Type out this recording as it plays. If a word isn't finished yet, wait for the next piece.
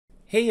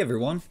Hey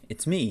everyone,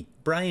 it's me,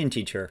 Bryan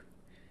teacher.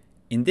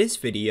 In this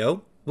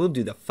video, we'll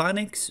do the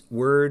phonics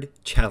word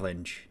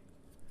challenge.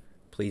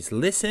 Please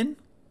listen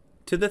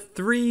to the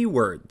 3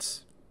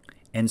 words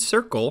and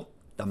circle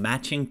the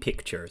matching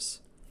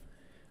pictures.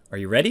 Are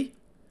you ready?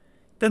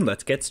 Then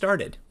let's get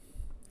started.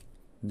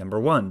 Number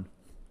 1.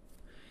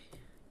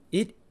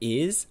 It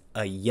is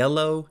a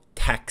yellow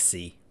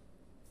taxi.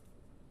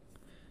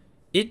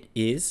 It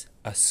is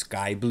a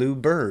sky blue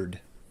bird.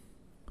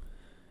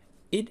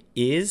 It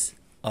is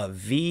a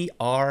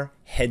VR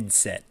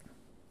headset.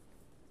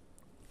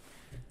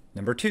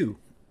 Number 2.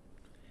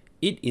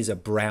 It is a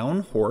brown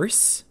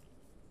horse.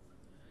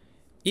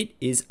 It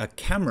is a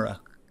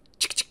camera.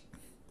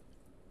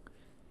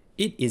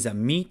 It is a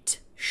meat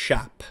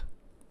shop.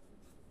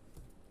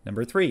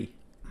 Number 3.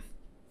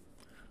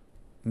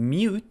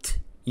 Mute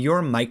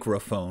your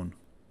microphone.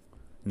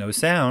 No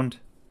sound.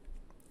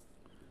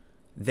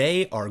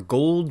 They are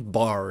gold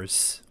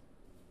bars.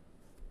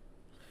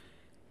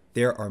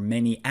 There are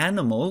many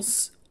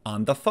animals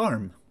on the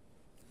farm.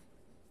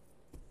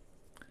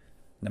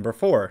 Number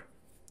 4.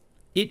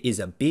 It is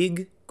a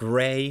big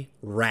gray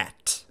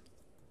rat.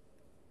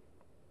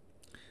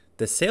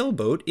 The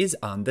sailboat is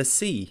on the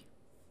sea.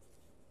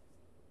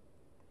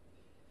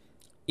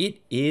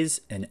 It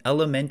is an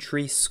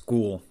elementary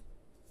school.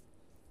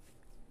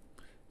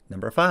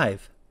 Number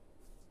 5.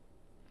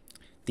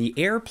 The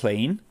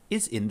airplane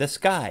is in the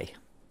sky.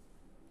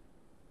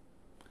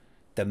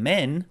 The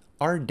men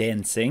are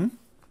dancing.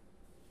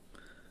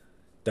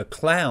 The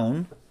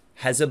clown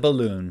has a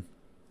balloon.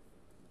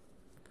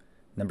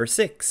 Number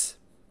 6.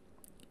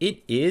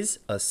 It is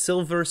a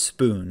silver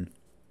spoon.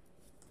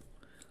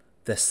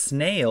 The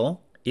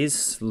snail is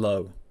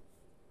slow.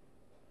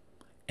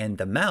 And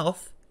the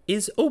mouth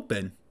is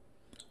open.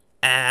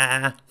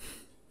 Ah!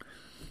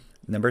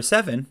 Number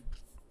 7.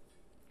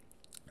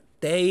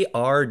 They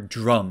are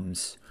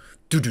drums.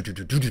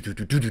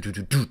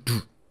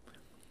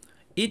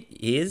 It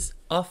is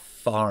a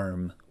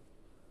farm.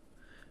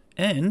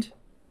 And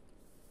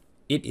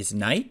it is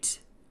night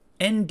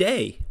and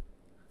day.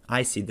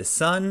 I see the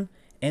sun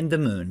and the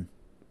moon.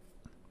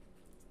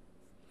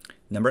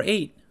 Number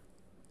 8.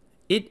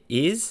 It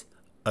is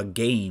a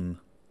game.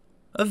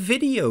 A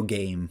video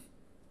game.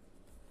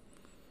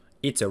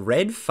 It's a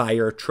red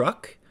fire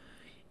truck.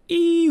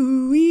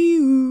 Eeoo,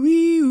 eeoo,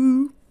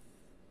 eeoo.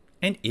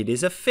 And it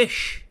is a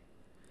fish.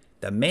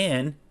 The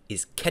man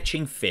is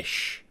catching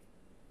fish.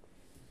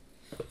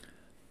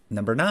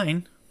 Number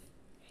 9.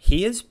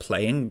 He is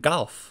playing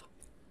golf.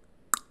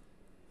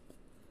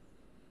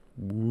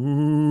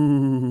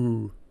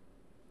 Woo!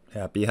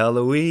 Happy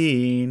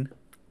Halloween!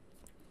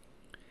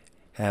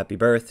 Happy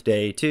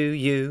birthday to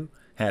you.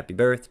 Happy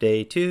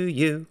birthday to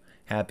you.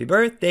 Happy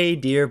birthday,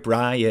 dear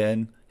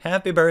Bryan.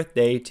 Happy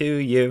birthday to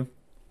you.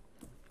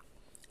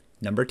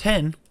 Number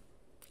 10.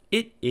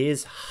 It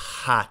is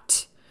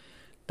hot.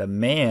 The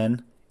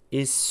man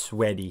is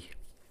sweaty.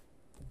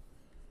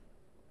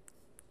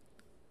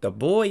 The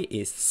boy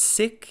is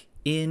sick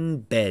in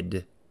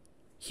bed.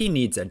 He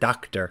needs a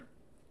doctor.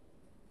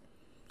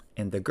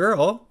 And the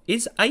girl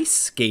is ice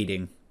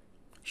skating.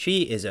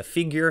 She is a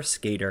figure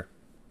skater.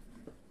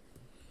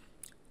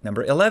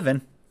 Number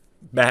 11.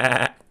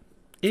 Bah!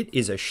 It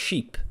is a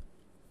sheep.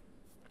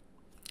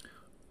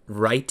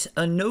 Write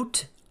a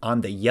note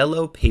on the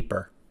yellow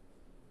paper.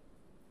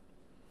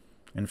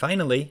 And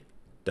finally,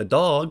 the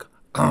dog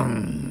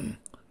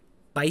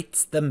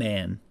bites the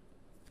man.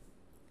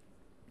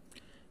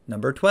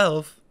 Number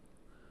 12.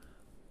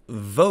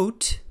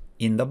 Vote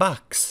in the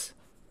box.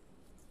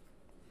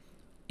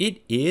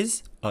 It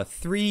is a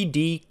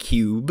 3D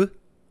cube,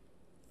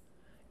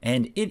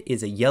 and it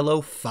is a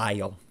yellow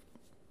file.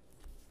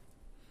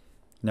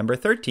 Number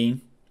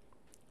 13.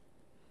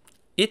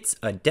 It's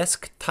a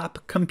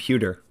desktop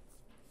computer.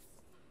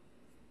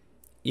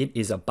 It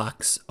is a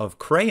box of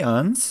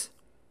crayons,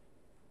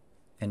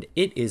 and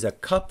it is a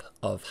cup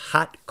of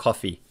hot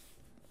coffee.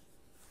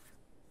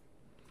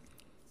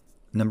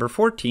 Number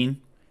 14.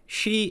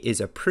 She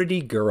is a pretty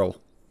girl.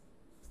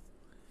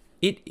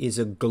 It is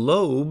a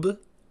globe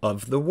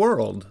of the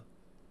world.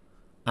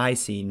 I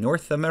see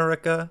North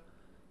America,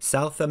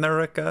 South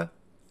America,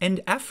 and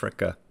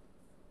Africa.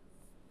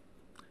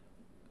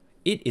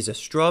 It is a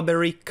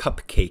strawberry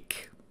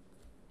cupcake.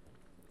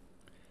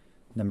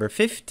 Number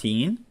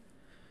 15.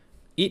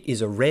 It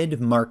is a red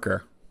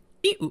marker.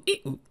 Ew,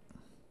 ew.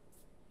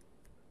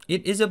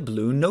 It is a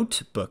blue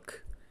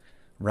notebook.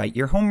 Write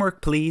your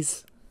homework,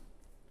 please.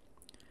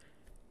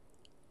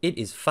 It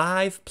is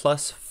 5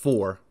 plus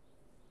 4.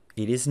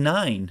 It is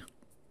 9.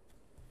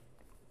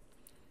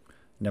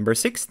 Number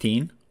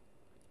 16.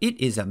 It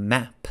is a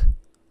map.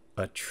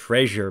 A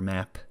treasure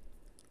map.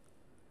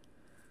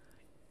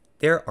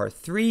 There are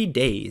 3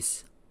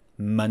 days.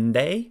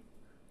 Monday,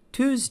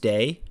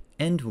 Tuesday,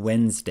 and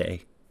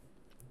Wednesday.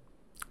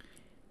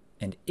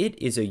 And it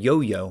is a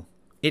yo-yo.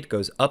 It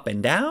goes up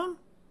and down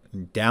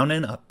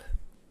and up.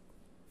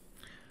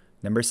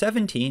 Number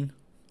 17.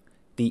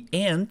 The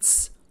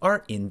ants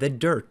are in the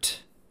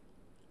dirt.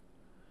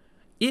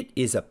 It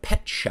is a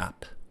pet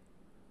shop.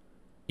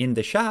 In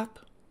the shop,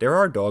 there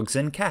are dogs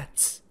and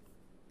cats.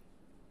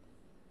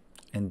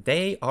 And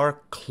they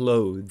are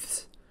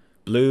clothes.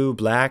 Blue,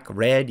 black,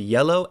 red,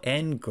 yellow,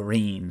 and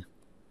green.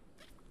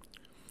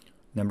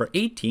 Number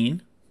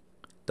 18,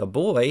 the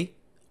boy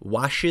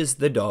washes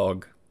the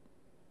dog.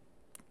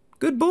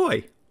 Good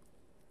boy.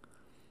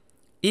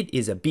 It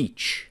is a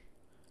beach.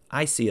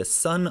 I see a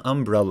sun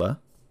umbrella.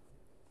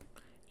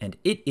 And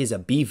it is a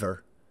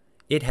beaver.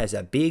 It has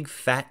a big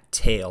fat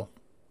tail.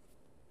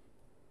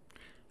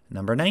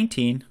 Number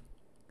 19,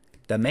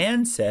 the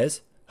man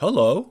says,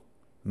 "Hello,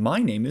 my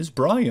name is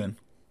Bryan."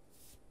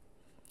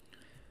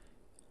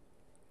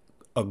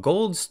 A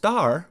gold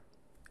star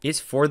is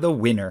for the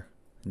winner,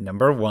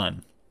 number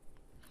 1.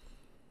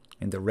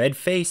 And the red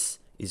face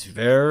is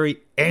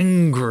very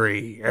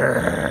angry.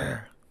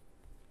 Arrgh.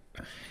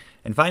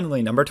 And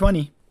finally, number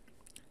 20.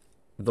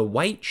 The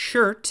white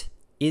shirt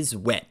is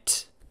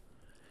wet.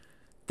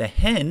 The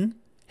hen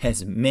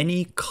has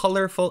many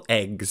colorful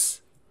eggs.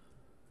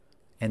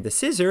 And the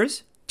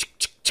scissors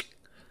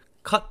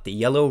cut the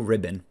yellow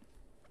ribbon.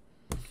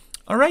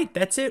 All right,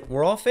 that's it.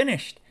 We're all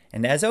finished.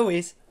 And as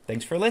always,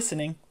 thanks for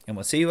listening, and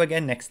we'll see you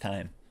again next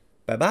time.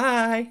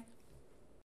 Bye-bye.